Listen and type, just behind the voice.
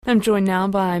I'm joined now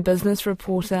by business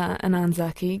reporter Anan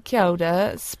Zaki. Kia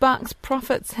ora. Spark's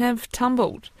profits have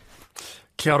tumbled.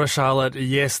 Kia ora, Charlotte.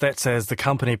 Yes, that's as the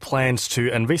company plans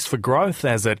to invest for growth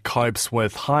as it copes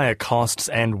with higher costs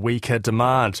and weaker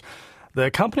demand. The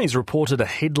company's reported a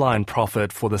headline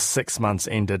profit for the 6 months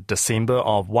ended December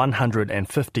of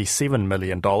 $157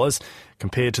 million,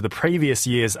 compared to the previous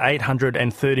year's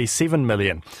 $837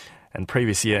 million. And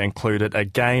previous year included a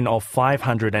gain of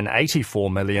 $584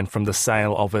 million from the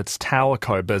sale of its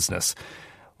TowerCo business.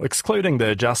 Excluding the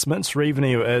adjustments,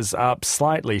 revenue is up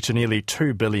slightly to nearly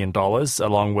 $2 billion,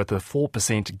 along with a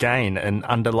 4% gain in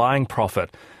underlying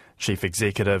profit. Chief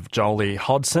Executive Jolie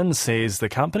Hodson says the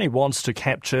company wants to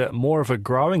capture more of a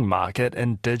growing market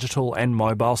in digital and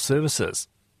mobile services.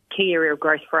 Key area of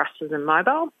growth for us is in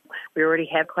mobile. We already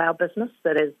have cloud business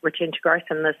that has returned to growth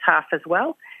in this half as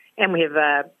well, and we have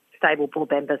a stable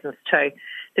broadband business too.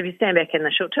 So if you stand back in the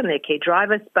short term, they're key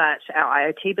drivers, but our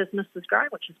IoT business is growing,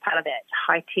 which is part of that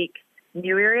high-tech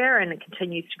new area, and it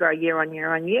continues to grow year on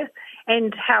year on year.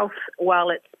 And health,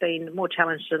 while it's been more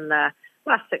challenged in the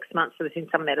last 6 months, so we've seen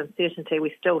some of that uncertainty,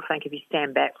 we still think if you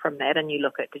stand back from that and you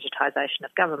look at digitisation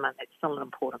of government, it's still an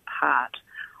important part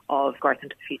of growth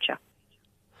into the future.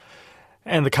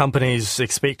 And the company's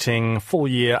expecting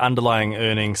full-year underlying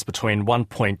earnings between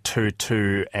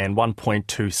 $1.22 and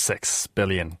 $1.26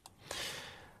 billion.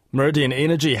 Meridian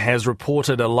Energy has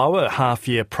reported a lower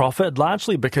half-year profit,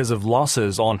 largely because of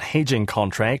losses on hedging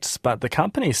contracts, but the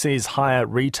company sees higher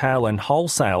retail and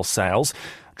wholesale sales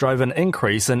drove an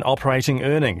increase in operating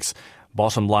earnings.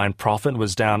 Bottom line profit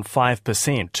was down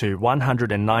 5% to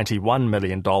 $191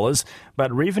 million,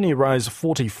 but revenue rose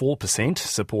 44%,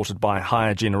 supported by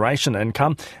higher generation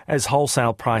income as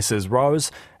wholesale prices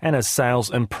rose and as sales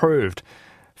improved.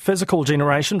 Physical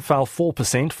generation fell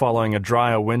 4% following a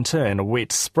drier winter and a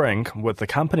wet spring, with the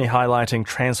company highlighting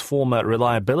transformer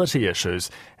reliability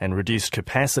issues and reduced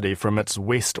capacity from its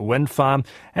West Wind Farm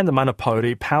and the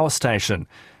Manapōuri Power Station.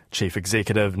 Chief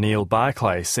Executive Neil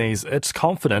Barclay says it's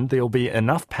confident there'll be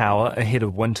enough power ahead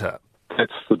of winter.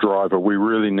 That's the driver. We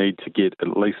really need to get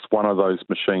at least one of those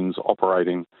machines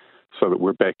operating so that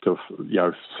we're back to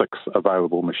 6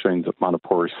 available machines at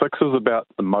Manapōuri. 6 is about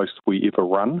the most we ever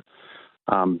run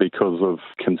because of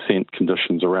consent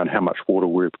conditions around how much water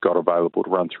we've got available to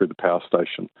run through the power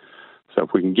station. So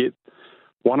if we can get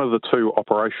one of the 2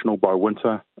 operational by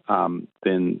winter,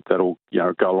 then that'll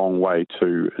go a long way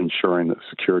to ensuring that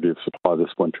security of supply this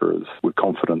winter is. We're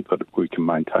confident that we can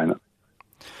maintain it.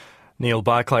 Neil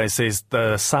Barclay says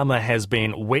the summer has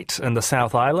been wet in the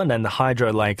South Island and the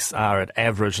hydro lakes are at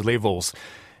average levels.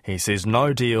 He says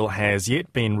no deal has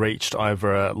yet been reached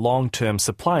over a long-term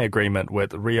supply agreement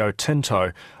with Rio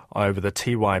Tinto over the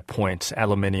Tiwai Point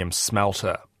aluminium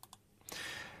smelter.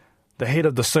 The head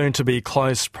of the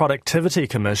soon-to-be-closed Productivity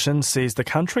Commission says the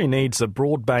country needs a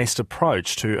broad-based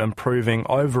approach to improving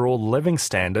overall living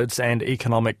standards and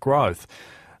economic growth.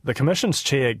 The Commission's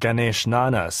chair, Ganesh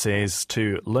Nana, says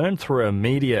to learn through a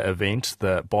media event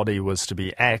the body was to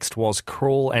be axed was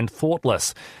cruel and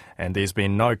thoughtless, and there's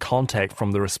been no contact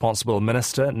from the responsible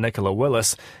minister, Nicola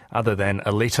Willis, other than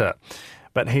a letter.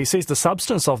 But he says the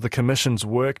substance of the Commission's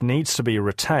work needs to be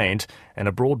retained, and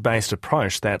a broad-based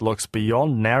approach that looks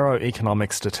beyond narrow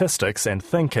economic statistics and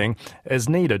thinking is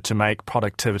needed to make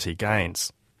productivity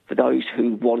gains. For those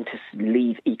who want to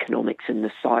leave economics in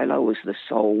the silo as the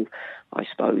sole, I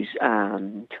suppose,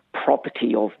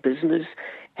 property of business,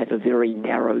 have a very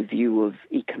narrow view of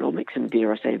economics and,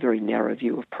 dare I say, a very narrow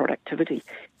view of productivity.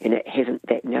 And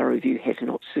that narrow view has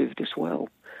not served us well.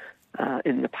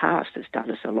 In the past, it's done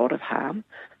us a lot of harm.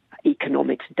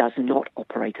 Economics does not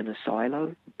operate in a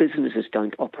silo. Businesses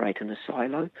don't operate in a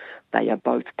silo. They are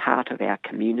both part of our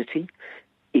community.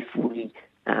 If we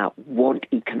want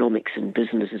economics and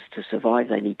businesses to survive,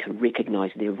 they need to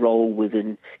recognise their role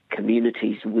within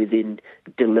communities, within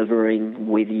delivering,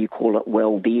 whether you call it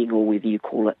well-being or whether you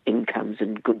call it incomes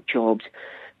and good jobs,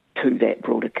 to that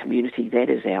broader community. That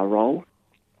is our role.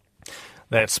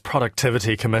 That's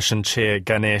Productivity Commission Chair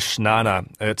Ganesh Nana.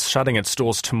 It's shutting its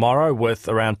doors tomorrow with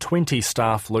around 20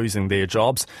 staff losing their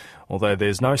jobs, although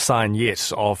there's no sign yet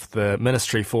of the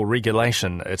Ministry for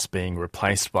Regulation it's being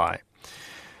replaced by.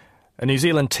 A New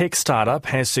Zealand tech startup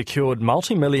has secured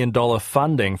multi-million-dollar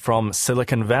funding from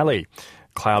Silicon Valley.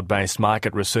 Cloud-based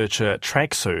market researcher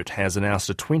Tracksuit has announced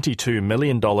a $22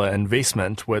 million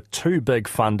investment with 2 big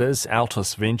funders,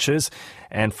 Altus Ventures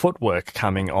and Footwork,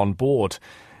 coming on board.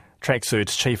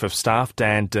 Tracksuit's Chief of Staff,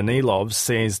 Dan Danilov,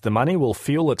 says the money will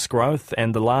fuel its growth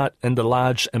in the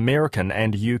large American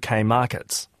and UK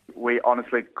markets. We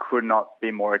honestly could not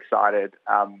be more excited.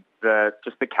 the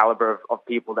calibre of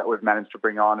people that we've managed to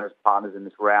bring on as partners in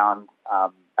this round.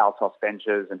 Altos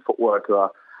Ventures and Footwork, who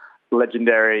are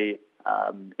legendary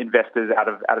investors out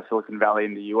of Silicon Valley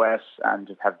in the US, and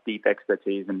just have deep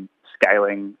expertise in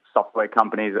scaling software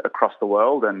companies across the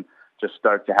world, and just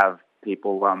stoked to have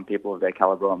people of their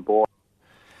calibre on board.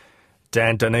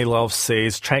 Dan Danilov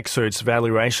says Tracksuit's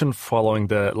valuation following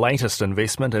the latest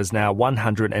investment is now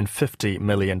 $150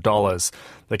 million.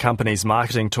 The company's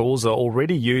marketing tools are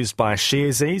already used by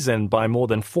Sharesies and by more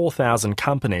than 4,000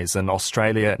 companies in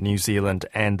Australia, New Zealand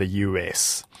and the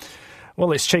US. Well,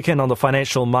 let's check in on the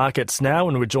financial markets now,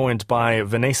 and we're joined by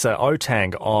Vanessa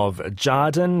Otang of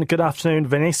Jarden. Good afternoon,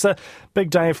 Vanessa. Big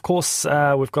day, of course.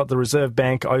 We've got the Reserve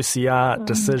Bank OCR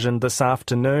decision this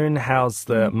afternoon. How's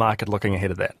the market looking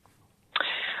ahead of that?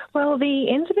 Well, the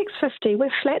NZX 50,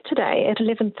 we're flat today at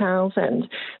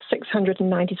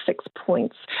 11,696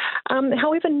 points.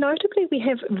 However, notably, we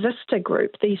have Vista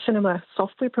Group, the cinema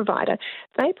software provider.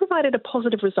 They provided a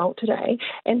positive result today,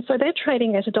 and so they're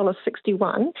trading at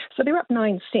 $1.61. So they're up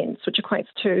 9 cents, which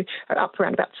equates to up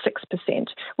around about 6%.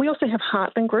 We also have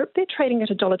Heartland Group. They're trading at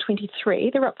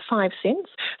 $1.23. They're up 5 cents,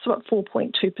 so up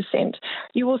 4.2%.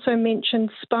 You also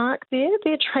mentioned Spark there.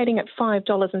 They're trading at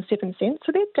 $5.07,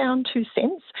 so they're down 2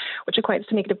 cents. Which equates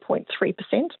to negative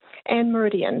 0.3%. And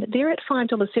Meridian, they're at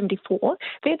 $5.74.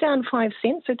 They're down 5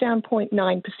 cents, so down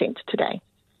 0.9% today.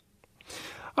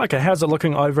 Okay, how's it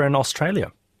looking over in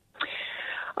Australia?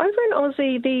 Over in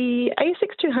Aussie, the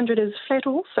ASX 200 is flat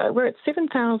also. We're at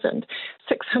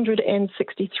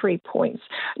 7,663 points.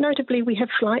 Notably, we have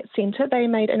Flight Centre. They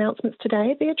made announcements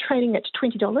today. They're trading at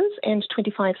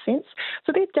 $20.25.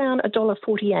 So they're down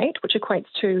 $1.48, which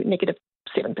equates to negative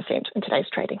 7% in today's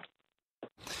trading.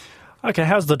 Okay,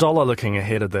 how's the dollar looking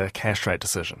ahead of the cash rate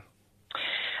decision?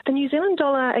 The New Zealand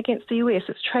dollar against the US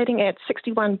is trading at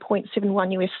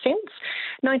 61.71 US cents,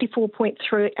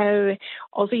 94.30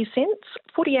 Aussie cents,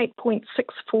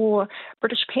 48.64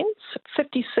 British pence,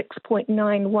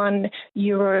 56.91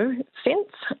 euro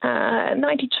cents,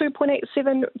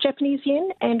 92.87 Japanese yen,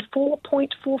 and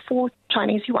 4.44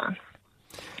 Chinese yuan.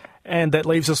 And that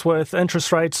leaves us with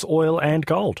interest rates, oil and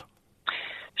gold.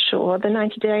 Sure. The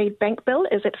 90-day bank bill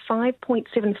is at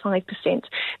 5.75%.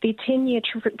 The 10-year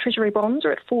Treasury bonds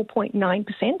are at 4.9%.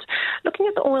 Looking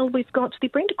at the oil, we've got the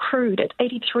Brent crude at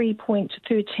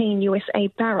 83.13 US a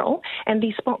barrel, and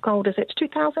the spot gold is at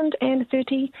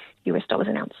 $2,030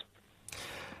 an ounce.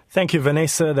 Thank you,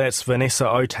 Vanessa. That's Vanessa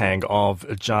Otang of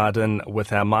Jarden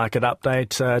with our market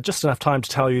update. Just enough time to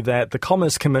tell you that the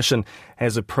Commerce Commission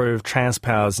has approved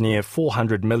Transpower's near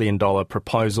 $400 million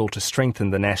proposal to strengthen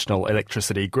the national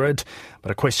electricity grid,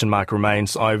 but a question mark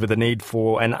remains over the need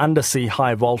for an undersea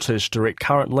high-voltage direct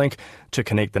current link to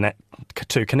connect the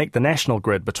national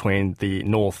grid between the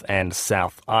North and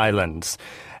South Islands.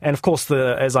 And of course,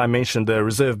 as I mentioned, the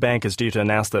Reserve Bank is due to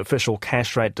announce the official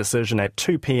cash rate decision at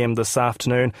 2 p.m. this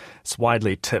afternoon. It's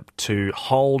widely tipped to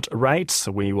hold rates.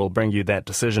 We will bring you that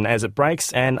decision as it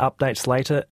breaks and updates later